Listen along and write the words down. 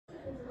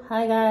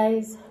Hi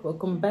guys,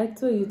 welcome back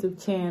to our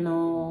YouTube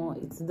channel.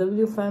 It's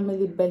W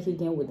Family back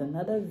again with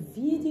another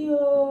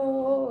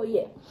video.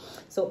 Yeah,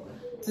 so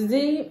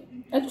today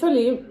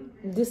actually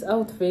this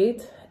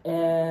outfit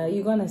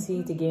you're gonna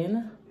see it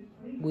again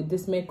with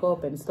this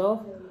makeup and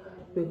stuff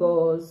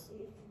because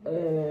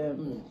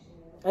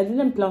I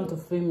didn't plan to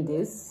film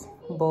this,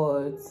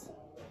 but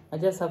I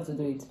just have to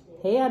do it.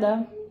 Hey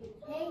Ada,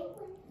 hey,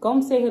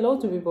 come say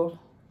hello to people.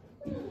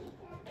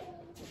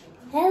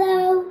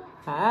 Hello.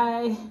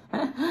 Hi.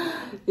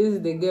 This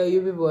is the girl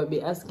you people will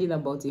be asking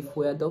about if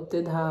we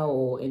adopted her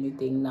or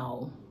anything.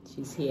 Now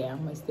she's here,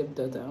 my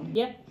stepdaughter.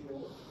 Yeah,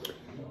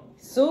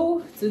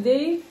 so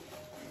today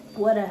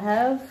what I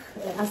have,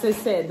 as I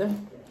said,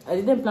 I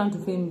didn't plan to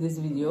film this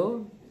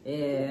video,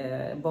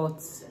 but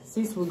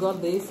since we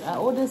got this, I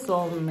ordered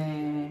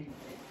some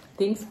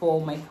things for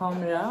my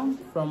camera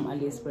from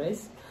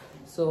Aliexpress.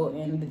 So,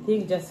 and the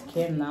thing just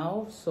came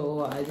now,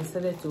 so I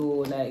decided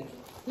to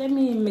let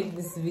me make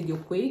this video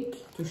quick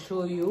to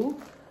show you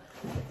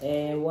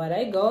what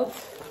I got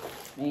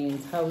and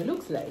how it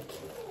looks like.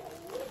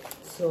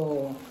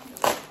 So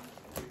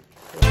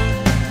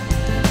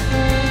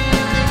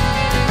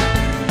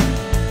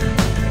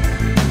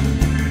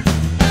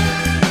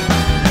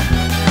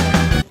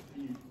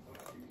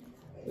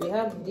we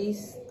have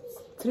this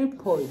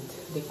tripod,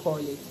 they call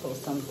it, or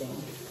something.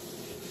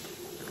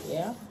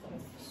 Yeah,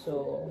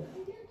 so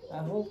I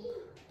hope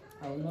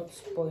I will not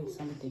spoil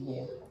something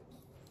here.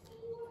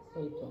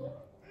 Wait a minute.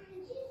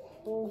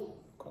 Oh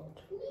God.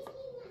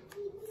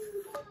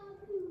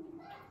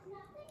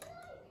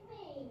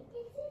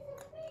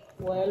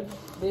 Well,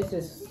 this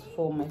is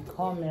for my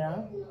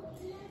camera.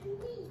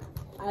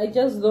 I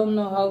just don't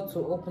know how to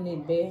open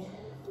it, babe.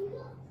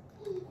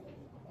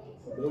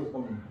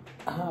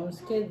 I'm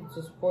scared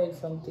to spoil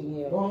something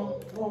here.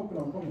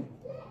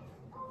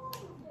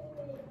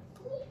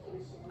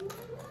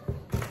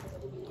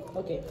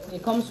 Okay,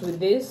 it comes with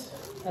this.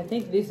 I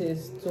think this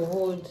is to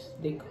hold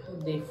the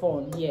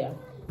phone, yeah,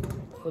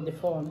 for the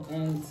phone.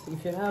 And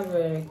if you have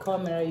a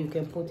camera, you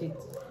can put it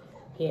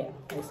here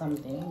or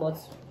something. But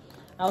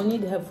I'll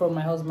need help from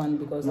my husband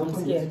because I'm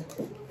scared.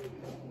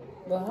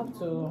 But I have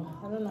to,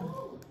 I don't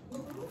know.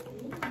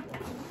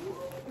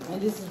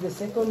 And this is the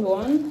second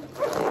one.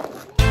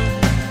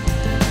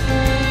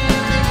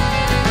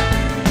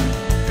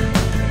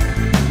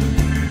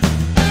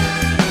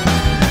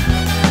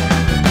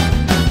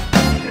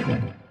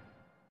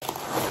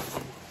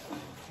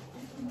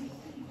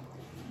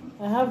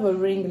 I have a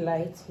ring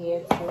light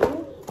here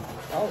too.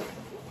 Oh,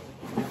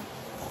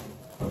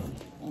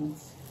 and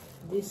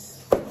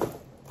this.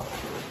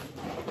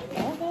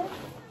 Okay,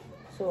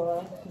 so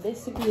I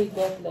basically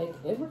got like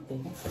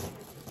everything.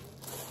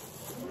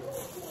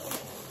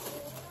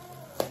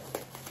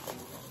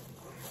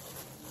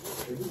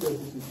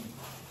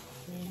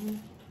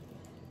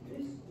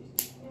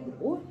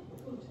 Oh,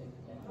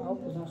 I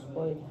hope it's not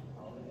spoiled.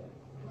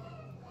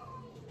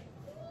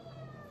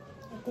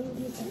 I think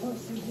you're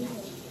supposed to do it.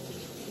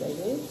 Like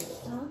this?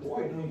 Why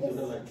don't you do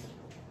the light?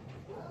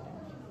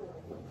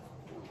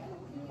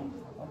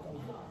 Okay.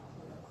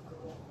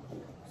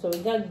 So we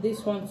got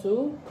this one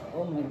too.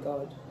 Oh my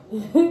God.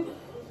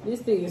 This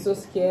thing is so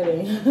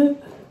scary.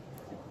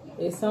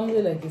 It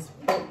sounded like it's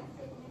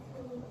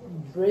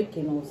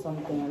breaking or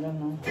something. I don't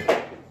know.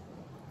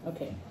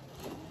 Okay.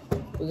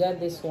 We got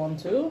this one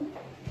too.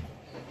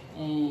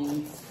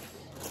 And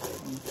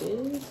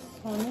this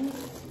on it.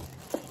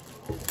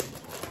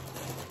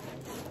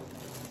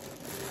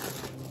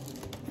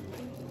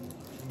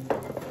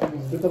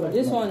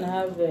 This one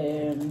have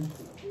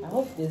I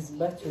hope this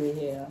battery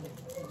here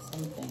or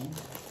something.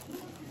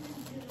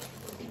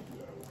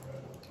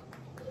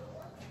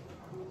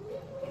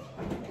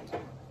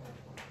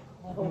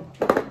 I hope.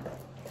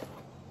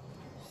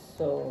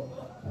 So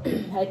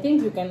I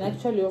think you can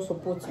actually also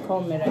put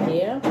camera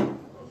here,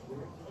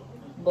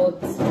 but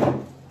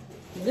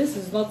this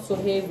is not so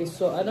heavy,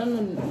 so I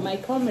don't know, my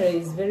camera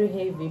is very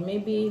heavy.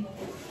 Maybe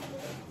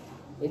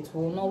it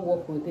will not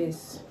work with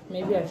this.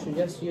 Maybe I should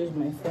just use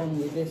my phone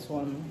with this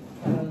one.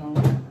 I don't know.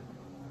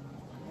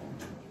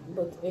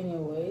 But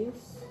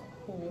anyways,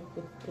 let me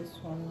put this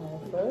one here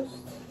first.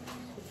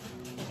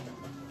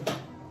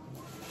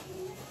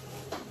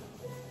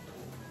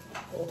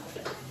 Oh.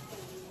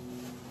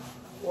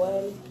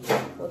 Well,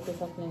 what is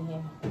happening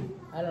here?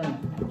 I don't know.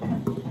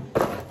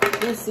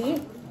 Let's see.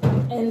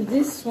 And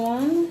this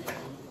one,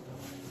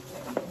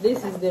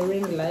 this is the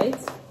ring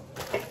light.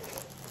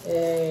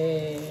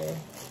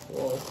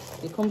 Well,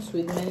 it comes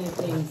with many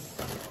things.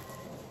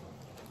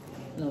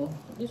 No,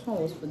 this one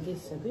was for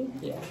this, I think.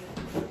 Yeah.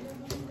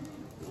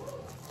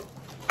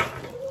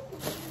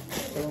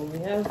 So we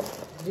have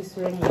this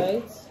ring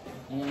light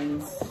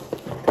and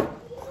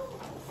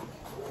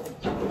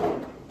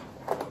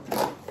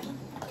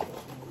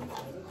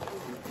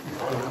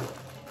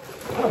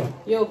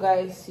yo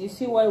guys, you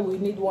see why we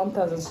need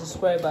 1,000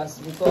 subscribers?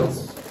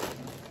 Because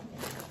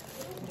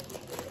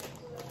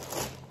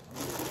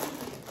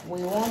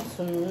we want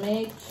to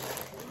make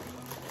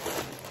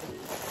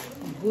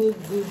good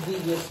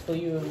videos for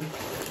you.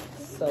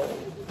 So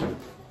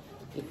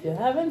If you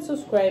haven't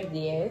subscribed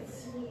yet,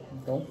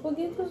 don't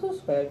forget to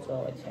subscribe to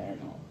our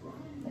channel.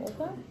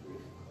 Okay?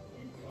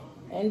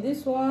 And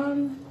this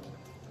one,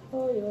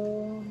 oh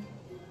yeah.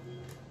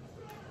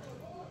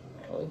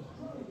 Oh.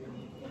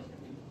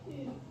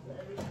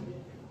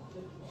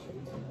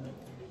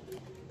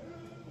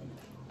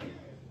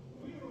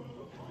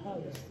 How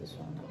is this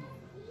one?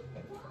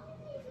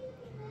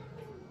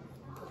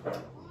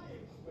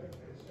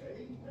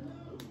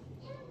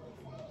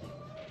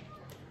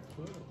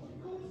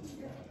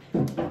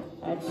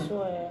 I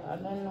swear, I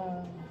don't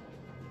know.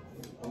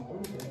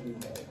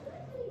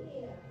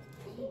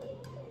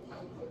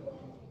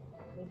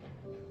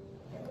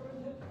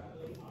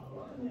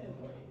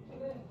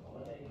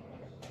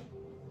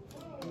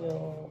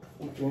 Yo.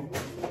 Okay.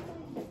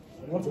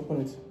 You want to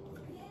open it?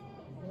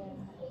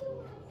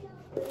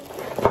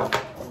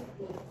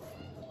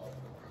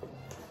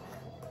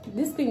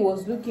 This thing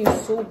was looking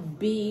so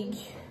big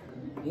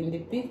in the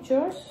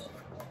pictures,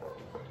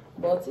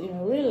 but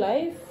in real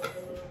life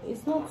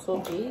it's not so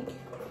big.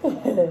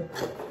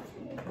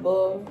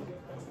 But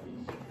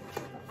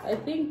I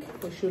think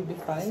we should be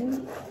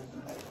fine.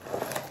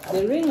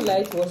 The ring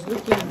light was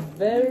looking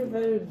very,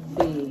 very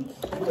big,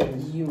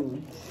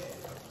 huge.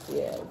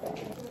 Yeah.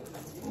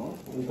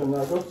 You can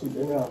adjust it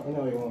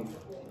anyhow you want.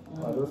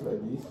 Adjust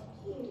like this.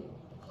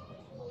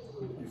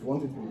 If you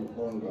want it to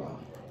be longer,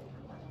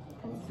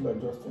 I'm still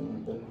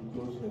adjusting, then it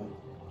goes here.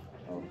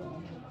 Okay.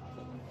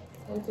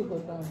 Let it go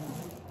down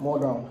now. More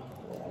down.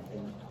 Yeah, I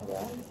think.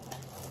 Yeah.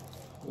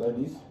 Like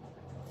this.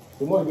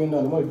 The more it's going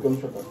down, the more it becomes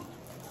shorter.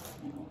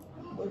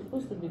 But it's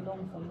supposed to be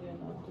long from here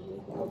now.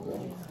 Okay.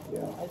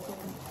 Yeah. I think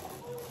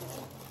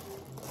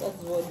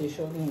that's what they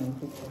showed me in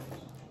pictures.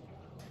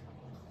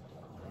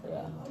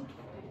 Yeah.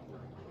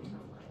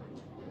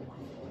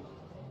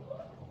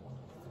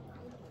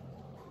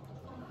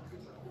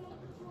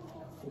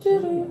 It's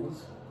really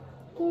nice.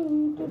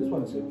 This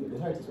one is okay. The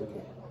height is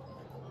okay.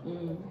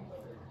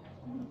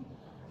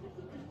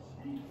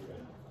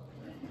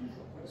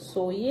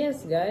 So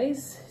yes,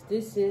 guys,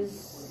 this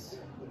is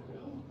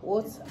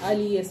what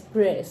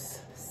Aliexpress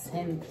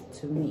sent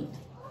to me,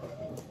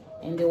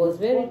 and it was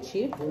very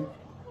cheap.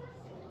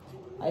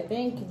 I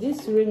think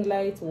this ring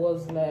light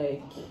was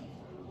like,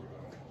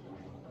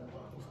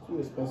 It's too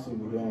expensive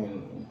here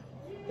in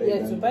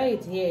yeah, to buy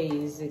it here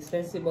is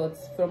expensive, but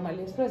from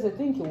Aliexpress I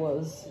think it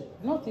was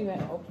not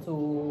even up to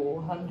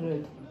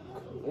 100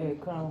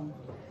 crown.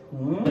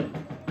 No,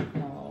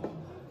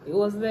 it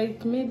was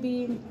like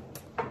maybe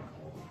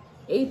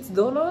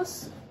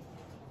 $8,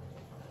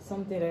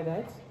 something like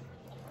that.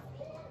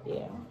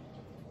 Yeah.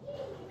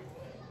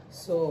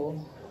 So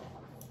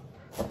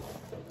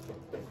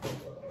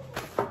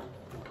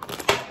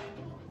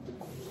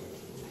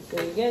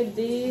we get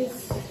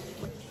this,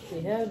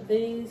 we have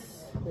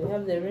this, we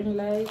have the ring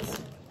lights,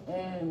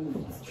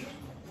 and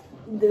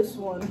this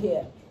one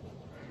here.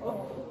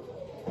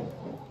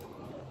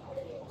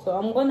 So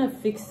I'm gonna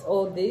fix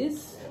all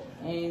this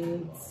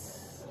and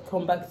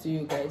come back to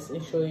you guys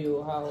and show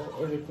you how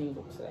everything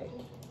looks like.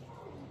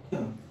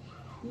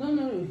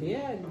 No,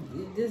 yeah,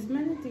 there's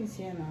many things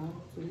here now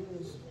to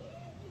use.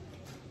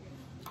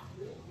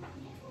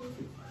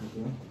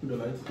 Okay. Put the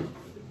lights.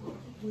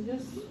 We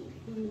just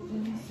put it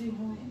and see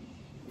how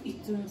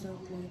it turns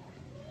out like.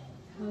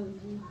 How is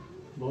it?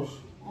 Boss.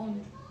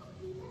 On.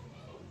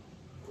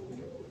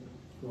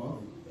 Wow.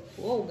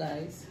 Whoa,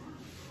 guys.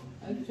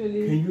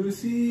 Actually, Can you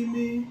see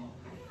me?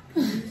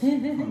 Oh, this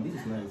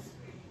is nice.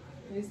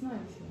 it's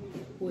nice.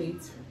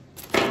 Wait.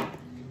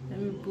 Let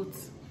me put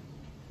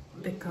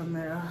the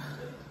camera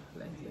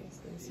like this.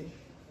 Let's see.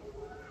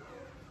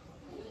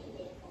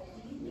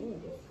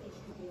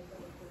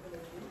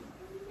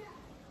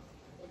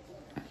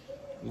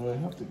 No, I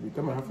have to be.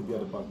 Camera have to be at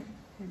the back.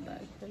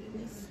 Like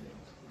this.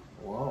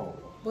 Wow.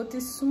 But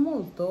it's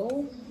small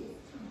though.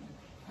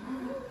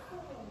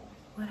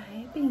 What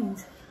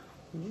happened?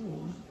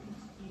 Ooh.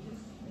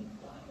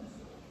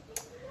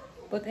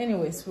 But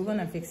anyways, we're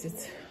gonna fix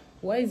it.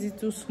 Why is it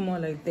too small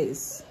like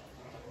this?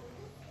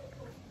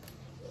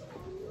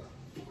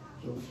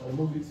 So I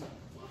move it.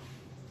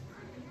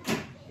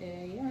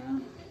 Yeah.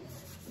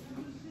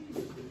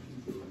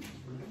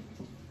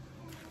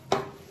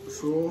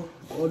 So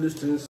all these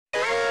things.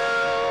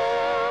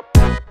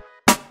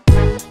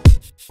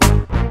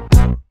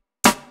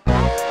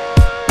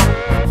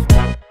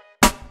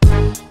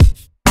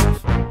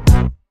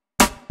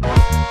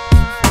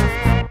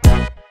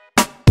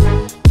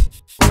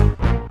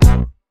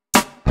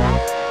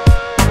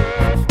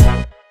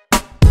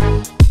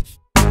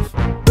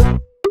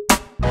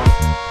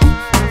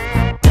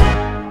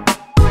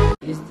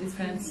 It's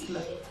different.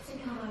 Like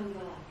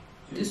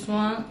this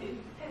one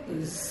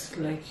is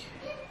like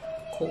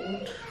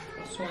cold.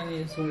 This one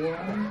is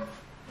warm.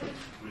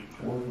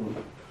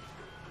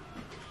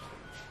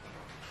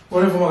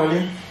 Whatever,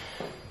 Maggie.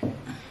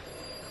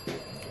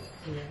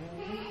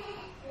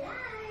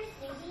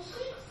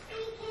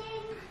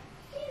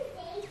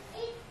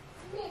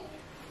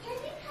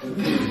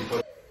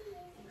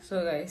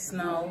 So guys,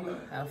 now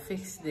I'll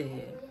fix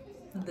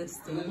this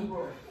thing.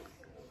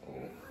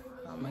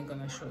 am I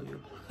gonna show you?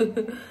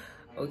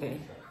 Okay,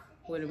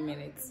 wait a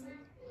minute.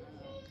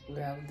 We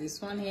have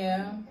this one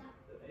here,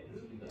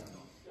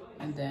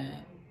 and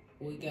then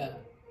we got,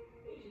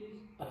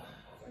 I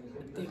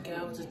think I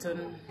have to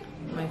turn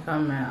my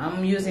camera.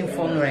 I'm using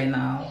phone right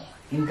now.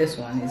 And this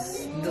one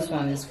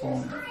is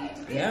phone.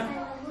 Yeah.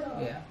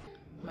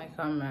 My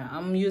camera.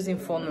 I'm using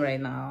phone right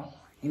now.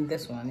 And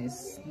this one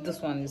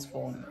is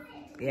phone.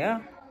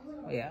 Yeah.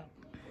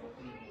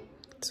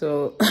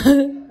 So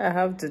I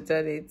have to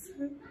turn it.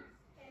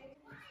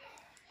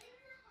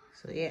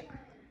 So yeah.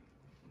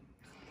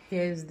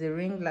 Here's the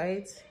ring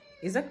light.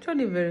 It's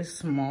actually very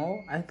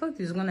small. I thought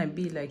it's gonna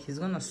be like he's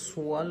gonna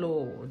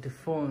swallow the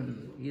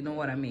phone, you know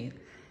what I mean,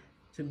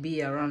 to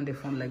be around the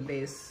phone like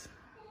this.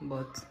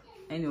 But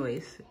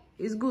anyways,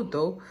 it's good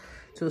though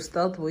to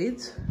start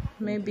with.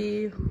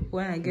 Maybe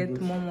when I get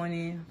more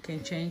money, I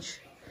can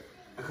change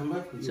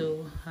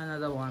to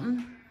another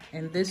one.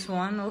 And this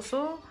one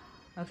also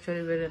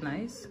actually very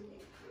nice.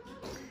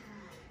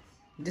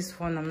 This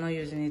phone I'm not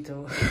using it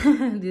though.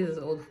 This is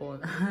old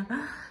phone.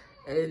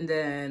 And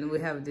then we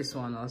have this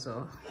one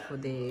also for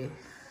the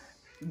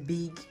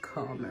big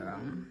camera.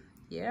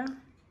 Yeah,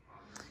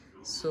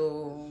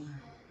 so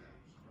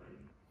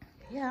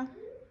yeah.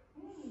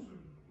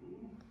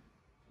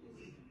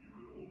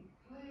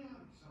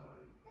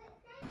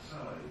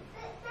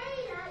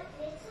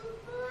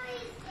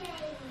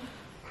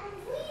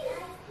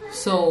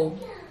 So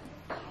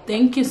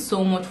thank you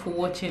so much for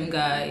watching,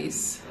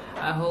 guys.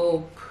 I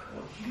hope,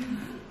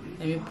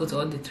 let me put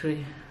all the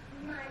three.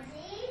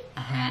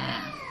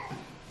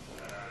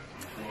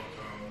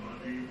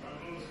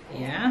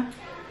 Yeah,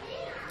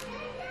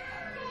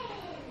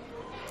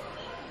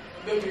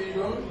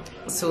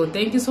 so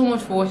thank you so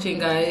much for watching,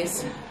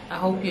 guys. I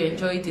hope you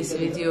enjoyed this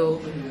video.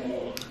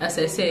 As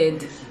I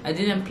said, I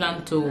didn't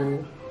plan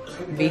to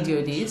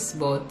video this,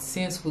 but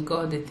since we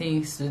got the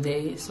things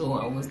today, so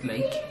I was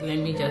like, let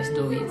me just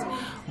do it.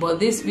 But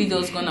this video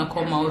is gonna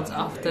come out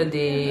after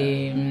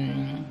the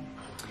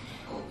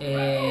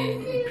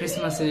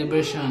Christmas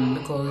celebration,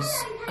 because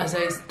as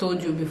I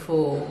told you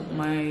before,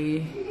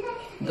 my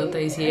daughter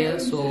is here,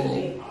 so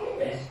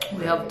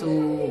we have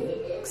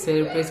to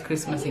celebrate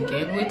Christmas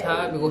again with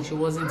her, because she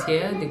wasn't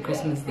here the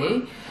Christmas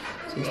day.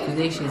 So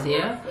today she's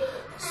here.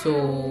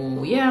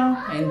 So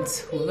yeah, and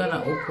we're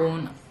gonna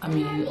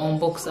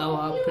unbox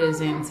our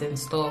presents and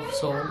stuff.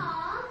 So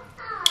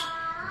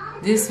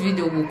this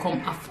video will come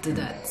after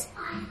that.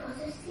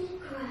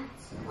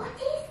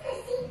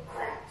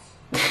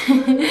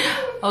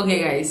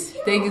 Okay guys,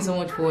 thank you so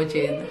much for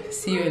watching.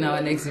 See you in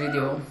our next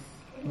video.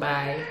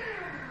 Bye.